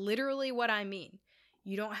 that's literally what I mean.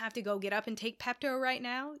 You don't have to go get up and take Pepto right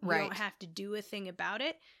now. You Right. don't have to do a thing about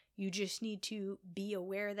it. You just need to be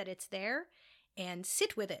aware that it's there and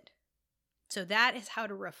sit with it. So that is how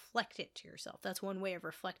to reflect it to yourself. That's one way of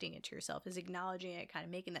reflecting it to yourself, is acknowledging it, kind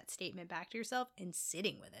of making that statement back to yourself and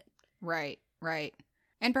sitting with it. Right.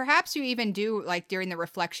 And perhaps you even do, like, during the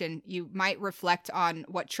reflection, you might reflect on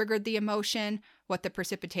what triggered the emotion, what the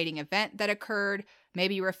precipitating event that occurred.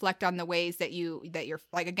 Maybe you reflect on the ways that you're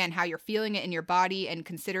like, again, how you're feeling it in your body and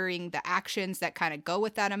considering the actions that kind of go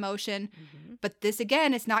with that emotion. Mm-hmm. But this,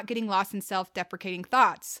 again, is not getting lost in self-deprecating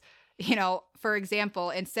thoughts. You know, for example,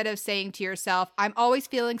 instead of saying to yourself, I'm always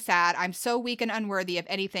feeling sad, I'm so weak and unworthy of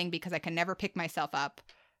anything because I can never pick myself up,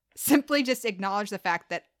 simply just acknowledge the fact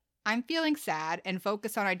that I'm feeling sad and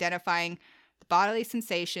focus on identifying the bodily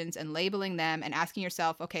sensations and labeling them and asking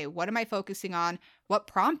yourself, okay, what am I focusing on? What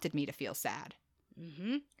prompted me to feel sad?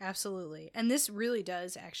 Mm-hmm. Absolutely. And this really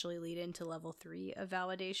does actually lead into level 3 of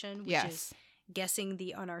validation, which is guessing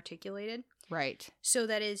the unarticulated. Right. So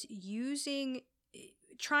that is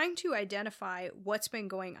trying to identify what's been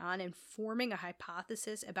going on and forming a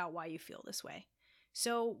hypothesis about why you feel this way.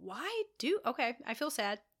 So okay, I feel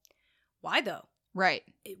sad. Why though? Right.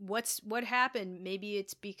 What happened? Maybe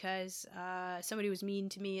it's because somebody was mean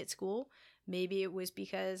to me at school. Maybe it was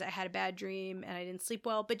because I had a bad dream and I didn't sleep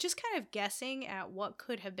well. But just kind of guessing at what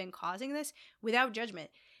could have been causing this without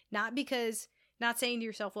judgment. Not saying to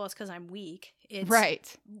yourself, well, it's because I'm weak. It's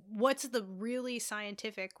right. What's the really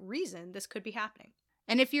scientific reason this could be happening?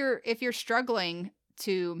 And if you're struggling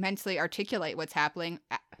to mentally articulate what's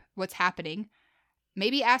happening,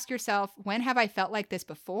 maybe ask yourself, when have I felt like this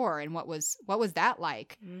before, and what was that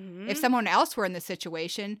like? Mm-hmm. If someone else were in this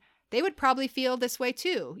situation, they would probably feel this way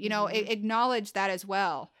too. You know, acknowledge that as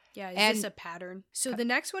well. Yeah, is this a pattern? So the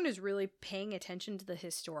next one is really paying attention to the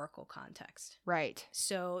historical context. Right.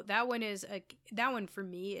 So that one for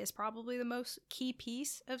me is probably the most key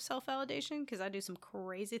piece of self-validation, because I do some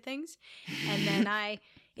crazy things, and then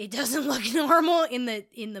it doesn't look normal in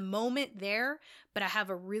the moment there, but I have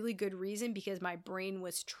a really good reason, because my brain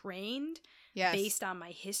was trained based on my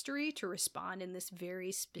history to respond in this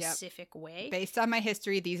very specific way. Based on my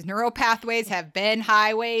history, these neural pathways have been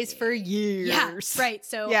highways for years. Yeah, right.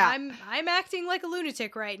 So I'm acting like a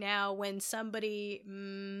lunatic right now when somebody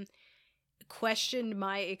questioned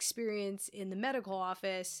my experience in the medical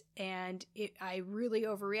office, and I really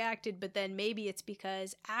overreacted, but then maybe it's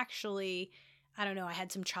because actually, I don't know, I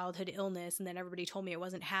had some childhood illness and then everybody told me it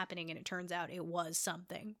wasn't happening and it turns out it was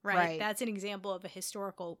something, right? That's an example of a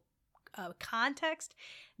historical context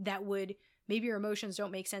that would, maybe your emotions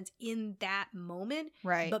don't make sense in that moment,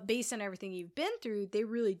 right? But based on everything you've been through, they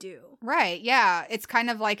really do. Right, yeah. It's kind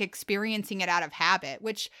of like experiencing it out of habit,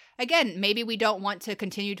 which, again, maybe we don't want to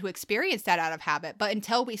continue to experience that out of habit, but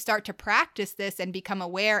until we start to practice this and become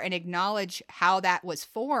aware and acknowledge how that was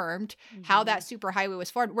formed, how that superhighway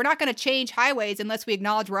was formed, we're not going to change highways unless we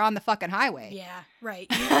acknowledge we're on the fucking highway. Yeah,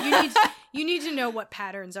 right. You need to know what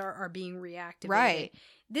patterns are being reactivated. Right.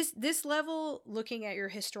 This level, looking at your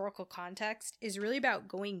historical context, is really about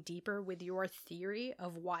going deeper with your theory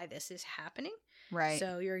of why this is happening. Right.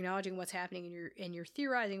 So you're acknowledging what's happening, and you're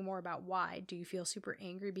theorizing more about why. Do you feel super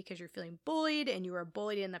angry because you're feeling bullied and you were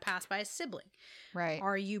bullied in the past by a sibling? Right.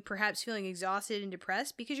 Are you perhaps feeling exhausted and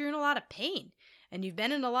depressed because you're in a lot of pain? and you've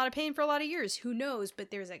been in a lot of pain for a lot of years, who knows?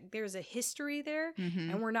 But there's a history there,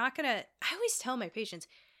 and we're not gonna. I always tell my patients,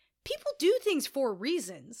 people do things for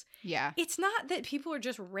reasons. Yeah. It's not that people are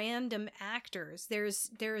just random actors. There's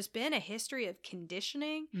been a history of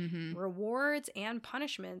conditioning, rewards, and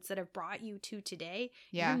punishments that have brought you to today.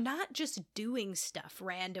 Yeah. You're not just doing stuff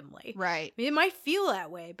randomly. Right. I mean, it might feel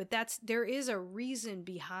that way, but there is a reason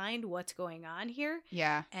behind what's going on here.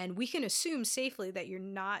 Yeah. And we can assume safely that you're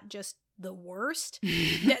not just the worst,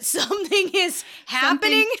 that something is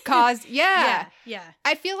happening. Yeah. Yeah.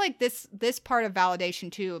 I feel like this part of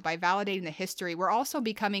validation too, by validating the history, we're also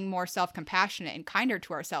becoming more self-compassionate and kinder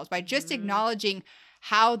to ourselves. By just acknowledging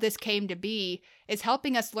how this came to be is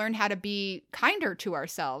helping us learn how to be kinder to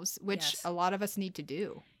ourselves, which a lot of us need to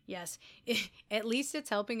do. Yes. At least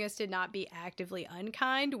it's helping us to not be actively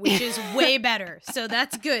unkind, which is way better. So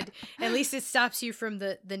that's good. At least it stops you from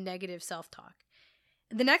the negative self-talk.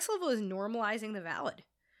 The next level is normalizing the valid.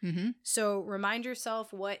 So remind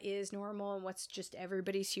yourself what is normal and what's just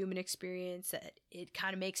everybody's human experience, that it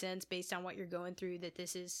kind of makes sense based on what you're going through, that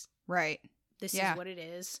this is right. This is what it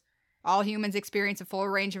is. All humans experience a full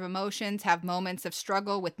range of emotions, have moments of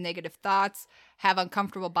struggle with negative thoughts, have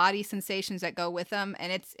uncomfortable body sensations that go with them.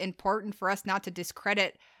 And it's important for us not to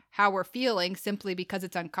discredit how we're feeling simply because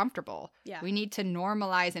it's uncomfortable. Yeah. We need to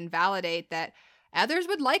normalize and validate that others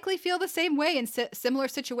would likely feel the same way in similar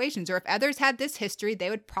situations. Or if others had this history, they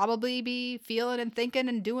would probably be feeling and thinking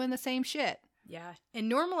and doing the same shit. Yeah.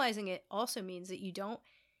 And normalizing it also means that you don't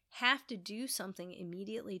have to do something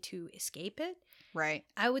immediately to escape it. Right.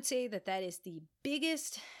 I would say that is the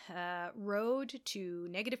biggest road to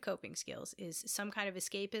negative coping skills, is some kind of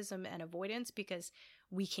escapism and avoidance, because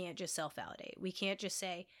we can't just self-validate. We can't just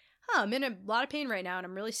say, I'm in a lot of pain right now and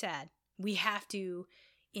I'm really sad. We have to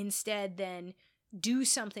instead then do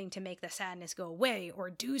something to make the sadness go away, or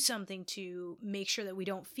do something to make sure that we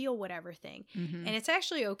don't feel whatever thing. And it's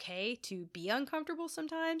actually okay to be uncomfortable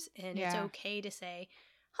sometimes. And it's okay to say,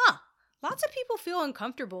 lots of people feel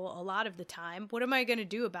uncomfortable a lot of the time. What am I going to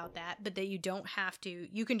do about that? But that you don't have to,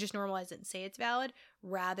 you can just normalize it and say it's valid,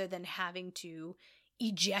 rather than having to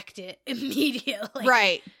eject it immediately.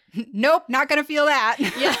 Right. Nope, not going to feel that.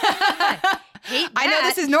 Yeah. Hate that. I know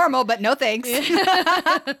this is normal, but no thanks.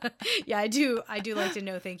 Yeah, I do like to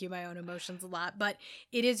know thank you my own emotions a lot, but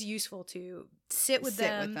it is useful to sit with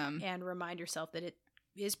them and remind yourself that it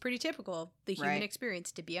is pretty typical of the human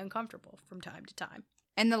experience to be uncomfortable from time to time.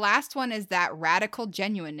 And the last one is that radical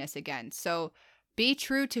genuineness again. So be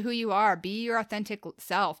true to who you are. Be your authentic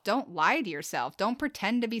self. Don't lie to yourself. Don't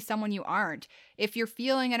pretend to be someone you aren't. If you're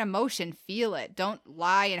feeling an emotion, feel it. Don't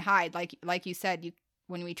lie and hide. Like you said,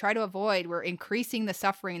 when we try to avoid, we're increasing the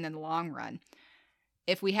suffering in the long run.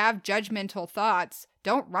 If we have judgmental thoughts,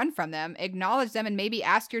 don't run from them. Acknowledge them and maybe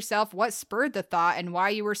ask yourself what spurred the thought and why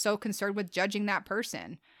you were so concerned with judging that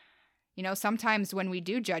person. You know, sometimes when we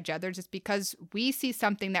do judge others, it's because we see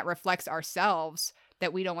something that reflects ourselves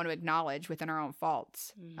that we don't want to acknowledge within our own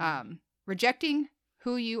faults. Rejecting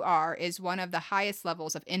who you are is one of the highest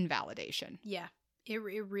levels of invalidation. Yeah, it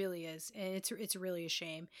really is. And it's really a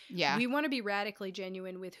shame. Yeah. We want to be radically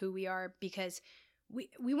genuine with who we are, because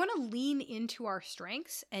we want to lean into our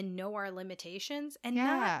strengths and know our limitations, and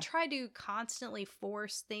not try to constantly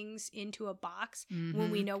force things into a box when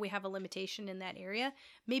we know we have a limitation in that area.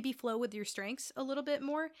 Maybe flow with your strengths a little bit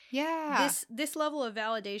more. Yeah. This level of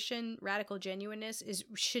validation, radical genuineness,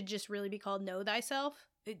 should just really be called know thyself.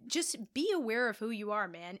 Just be aware of who you are,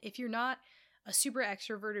 man. If you're not a super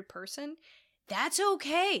extroverted person, that's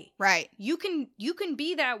okay. Right. You can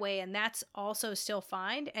be that way, and that's also still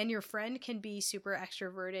fine. And your friend can be super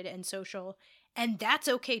extroverted and social, and that's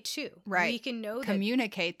okay too. Right. We can know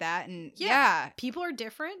communicate that and people are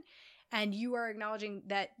different, and you are acknowledging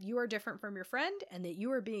that you are different from your friend, and that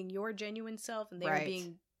you are being your genuine self, and they are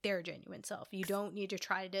being their genuine self. You don't need to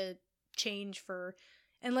try to change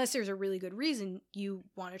unless there's a really good reason you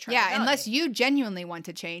want to try. Yeah, unless you genuinely want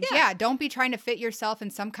to change. Yeah, don't be trying to fit yourself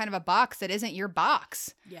in some kind of a box that isn't your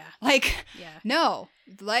box. Yeah. No.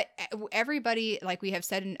 Everybody, like we have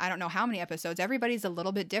said in I don't know how many episodes, everybody's a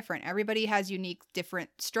little bit different. Everybody has unique,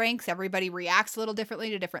 different strengths. Everybody reacts a little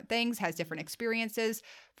differently to different things, has different experiences.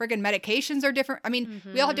 Friggin' medications are different. I mean,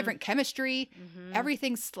 we all have different chemistry.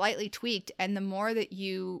 Everything's slightly tweaked. And the more that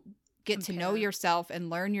you get to know yourself and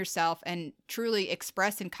learn yourself and truly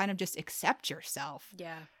express and kind of just accept yourself.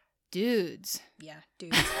 Yeah. Dudes.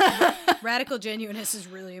 Radical genuineness is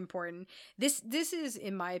really important. This is,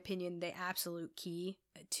 in my opinion, the absolute key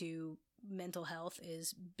to mental health,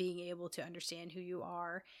 is being able to understand who you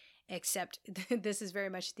are, except this is very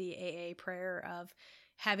much the AA prayer of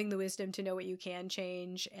having the wisdom to know what you can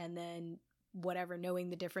change, and then whatever, knowing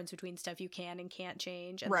the difference between stuff you can and can't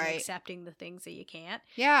change, and then accepting the things that you can't.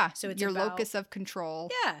 Yeah. So it's your about, locus of control.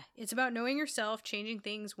 Yeah. It's about knowing yourself, changing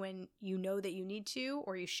things when you know that you need to,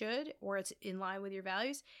 or you should, or it's in line with your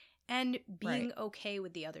values, and being okay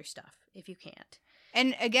with the other stuff if you can't.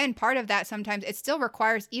 And again, part of that sometimes it still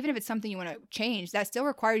requires, even if it's something you want to change, that still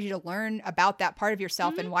requires you to learn about that part of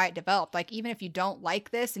yourself and why it developed. Like, even if you don't like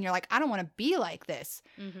this and you're like, I don't want to be like this,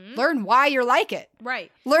 learn why you're like it. Right.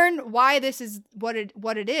 Learn why this is what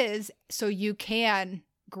it is, so you can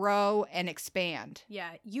grow and expand.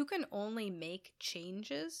 Yeah. You can only make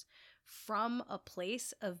changes from a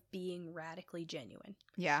place of being radically genuine.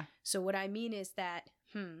 Yeah. So what I mean is that,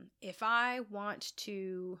 if I want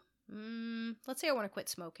to... let's say I want to quit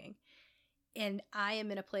smoking, and I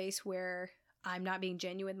am in a place where I'm not being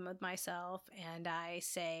genuine with myself, and I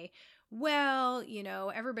say, well,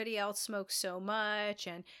 everybody else smokes so much,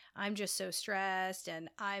 and I'm just so stressed, and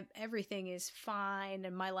everything is fine,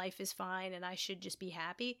 and my life is fine, and I should just be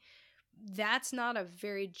happy. That's not a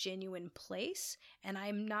very genuine place, and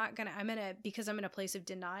because I'm in a place of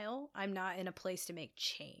denial, I'm not in a place to make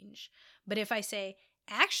change. But if I say,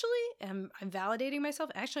 actually, I'm validating myself.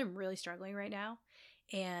 Actually, I'm really struggling right now,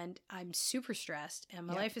 and I'm super stressed, and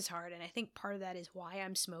my life is hard, and I think part of that is why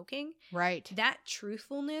I'm smoking. Right. That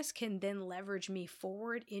truthfulness can then leverage me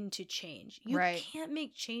forward into change. You can't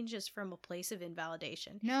make changes from a place of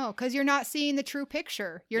invalidation. No, because you're not seeing the true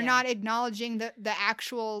picture. You're not acknowledging the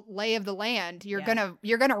actual lay of the land. You're gonna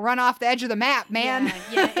run off the edge of the map, man.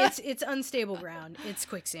 Yeah, it's unstable ground. It's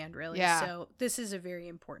quicksand, really. Yeah. So this is a very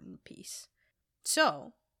important piece.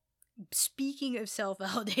 So, speaking of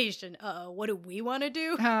self-validation, what do we want to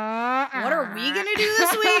do? What are we going to do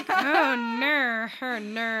this week? Oh, no.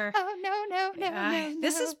 Oh, no.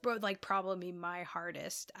 This is probably my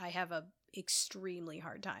hardest. I have a extremely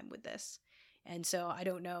hard time with this. And so I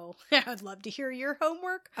don't know. I'd love to hear your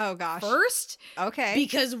homework. Oh, gosh. First. Okay.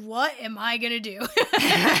 Because what am I going to do?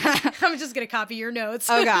 I'm just going to copy your notes.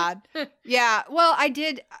 Oh, God. Yeah. Well, I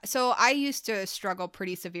did. So I used to struggle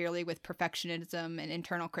pretty severely with perfectionism and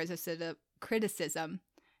internal criticism.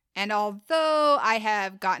 And although I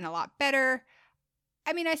have gotten a lot better,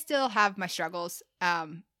 I still have my struggles.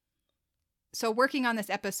 So working on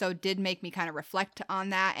this episode did make me kind of reflect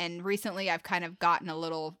on that. And recently I've kind of gotten a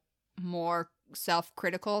little more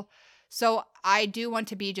self-critical. So I do want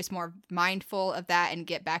to be just more mindful of that and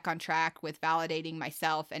get back on track with validating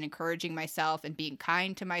myself and encouraging myself and being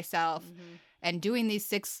kind to myself and doing these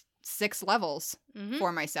six levels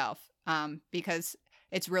for myself, because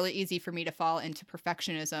it's really easy for me to fall into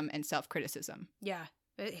perfectionism and self-criticism. Yeah.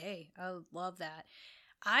 Hey, I love that.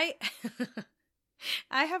 I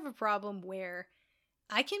have a problem where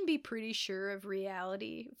I can be pretty sure of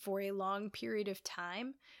reality for a long period of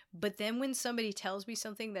time, but then when somebody tells me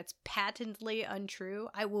something that's patently untrue,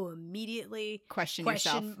 I will immediately question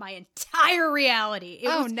my entire reality.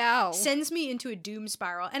 It sends me into a doom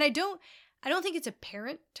spiral. And I don't think it's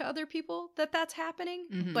apparent to other people that that's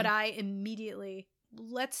happening, but I immediately,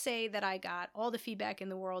 let's say that I got all the feedback in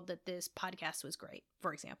the world that this podcast was great,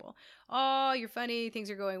 for example. Oh, you're funny, things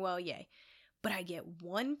are going well, yay. But I get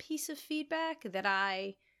one piece of feedback that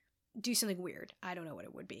I do something weird. I don't know what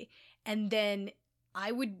it would be. And then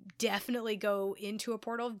I would definitely go into a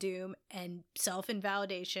portal of doom and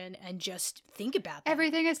self-invalidation and just think about that.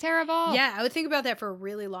 Everything is terrible. Yeah, I would think about that for a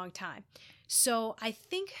really long time. So I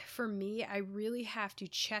think for me, I really have to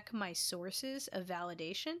check my sources of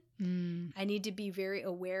validation. I need to be very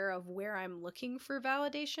aware of where I'm looking for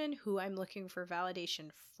validation, who I'm looking for validation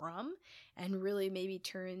from, and really maybe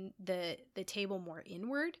turn the table more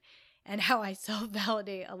inward. And how I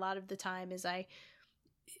self-validate a lot of the time is I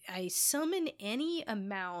summon any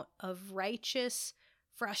amount of righteous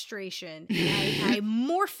frustration and I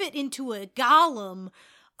morph it into a golem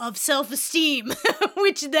of self-esteem,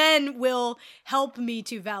 which then will help me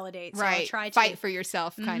to validate. So I'll try to fight for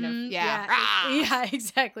yourself, kind of. Yeah,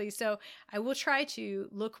 exactly. So I will try to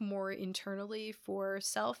look more internally for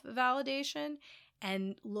self-validation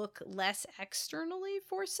and look less externally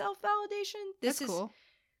for self-validation. That's cool.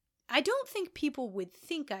 I don't think people would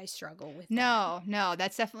think I struggle with that. No,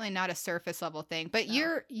 that's definitely not a surface level thing. But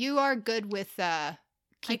you are good with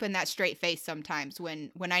keeping that straight face sometimes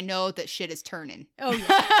when I know that shit is turning. Oh yeah,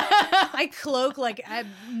 I cloak like I'm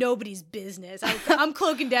nobody's business. I'm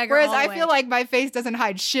cloak and dagger. Whereas I feel like my face doesn't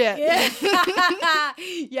hide shit.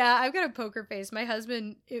 Yeah, I've got a poker face. My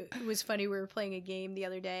husband. It was funny. We were playing a game the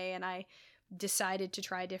other day, and I decided to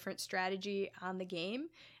try a different strategy on the game,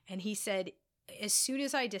 and he said, as soon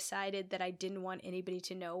as I decided that I didn't want anybody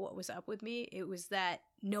to know what was up with me, it was that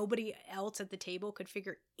nobody else at the table could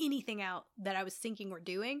figure anything out that I was thinking or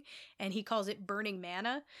doing. And he calls it burning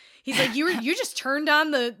mana. He's like, you just turned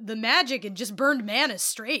on the magic and just burned mana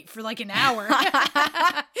straight for like an hour.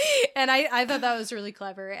 And I thought that was really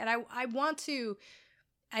clever. And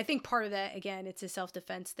I think part of that, again, it's a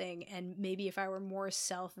self-defense thing. And maybe if I were more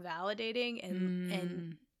self-validating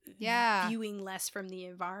and viewing less from the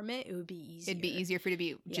environment, it would be easier. It'd be easier for you to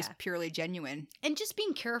be just purely genuine. And just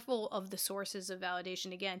being careful of the sources of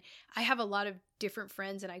validation. Again, I have a lot of different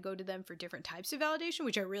friends and I go to them for different types of validation,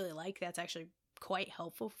 which I really like. That's actually quite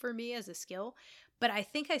helpful for me as a skill. But I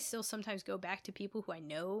think I still sometimes go back to people who I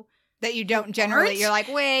know that you don't generally. You're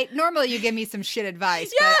like, wait, normally you give me some shit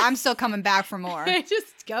advice, but I'm still coming back for more.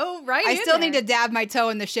 Just go right I in still there. need to dab my toe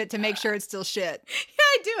in the shit to make sure it's still shit. Yeah,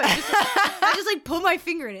 I do. I just like put my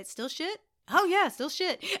finger in it. Still shit? Oh yeah, still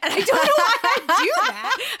shit. And I don't know why I do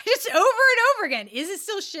that. Just over and over again. Is it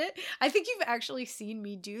still shit? I think you've actually seen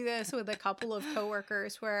me do this with a couple of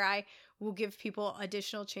coworkers where I will give people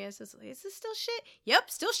additional chances. Is this still shit? Yep,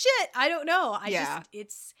 still shit. I don't know.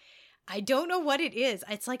 I don't know what it is.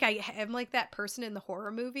 It's like I am like that person in the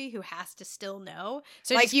horror movie who has to still know.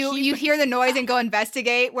 So like you hear the noise and go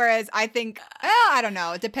investigate, whereas I think, I don't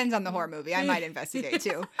know. It depends on the horror movie. I might investigate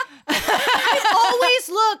too.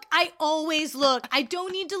 I always look. I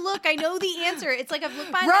don't need to look. I know the answer. It's like I've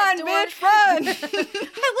looked behind that door. Run, bitch, run! I looked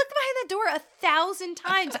behind that door 1,000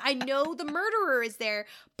 times. I know the murderer is there,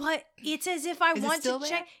 but it's as if I want to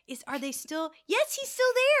check. Are they still? Yes, he's still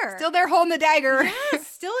there. Still there holding the dagger. Yes,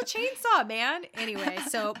 still a chainsaw, man. Anyway,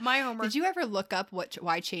 so my homework. Did you ever look up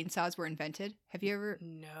why chainsaws were invented? Have you ever?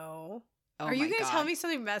 No. Oh, are you going to tell me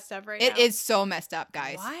something messed up now? It is so messed up,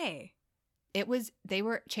 guys. Why?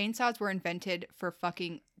 Chainsaws were invented for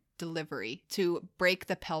fucking delivery to break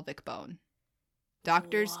the pelvic bone.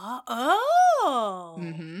 Doctors. What? Oh.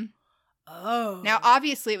 Mm-hmm. Oh. Now,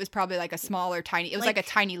 obviously, it was probably like a smaller, tiny. It was like a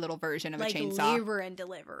tiny little version of a chainsaw. Like labor and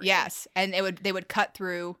delivery. Yes, and they would cut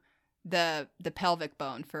through the pelvic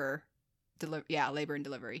bone for labor and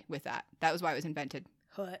delivery with that. That was why it was invented.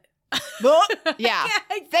 What? Yeah.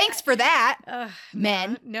 Thanks for that,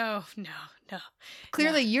 men. No.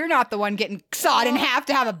 Clearly, you're not the one getting sawed in half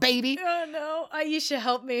to have a baby. Oh, no. You should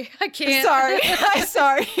help me. I can't. Sorry. I'm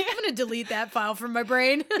sorry. I'm going to delete that file from my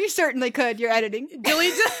brain. You certainly could. You're editing.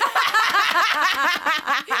 Delete.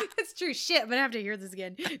 That's true. Shit. I'm going to have to hear this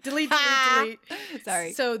again. Delete.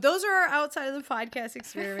 Sorry. So those are our outside of the podcast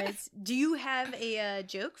experiments. Do you have a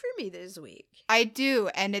joke for me this week? I do.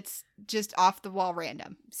 And it's just off the wall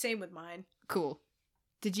random. Same with mine. Cool.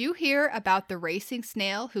 Did you hear about the racing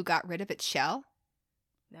snail who got rid of its shell?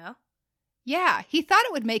 No. Yeah, he thought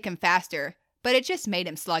it would make him faster, but it just made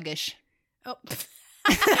him sluggish. Oh.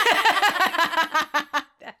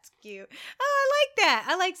 That's cute. Oh, I like that.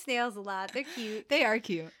 I like snails a lot. They're cute. They are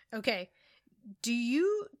cute. Okay. Do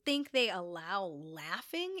you think they allow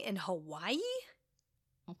laughing in Hawaii?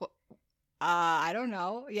 I don't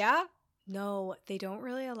know. Yeah? No, they don't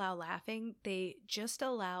really allow laughing. They just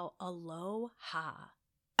allow aloha.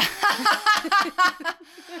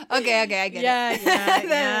 Okay, I get it. Yeah.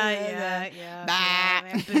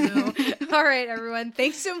 All right, everyone.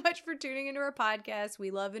 Thanks so much for tuning into our podcast.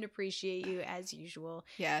 We love and appreciate you as usual.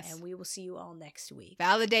 Yes. And we will see you all next week.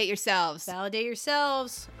 Validate yourselves. All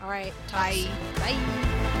right. Bye.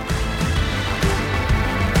 Bye.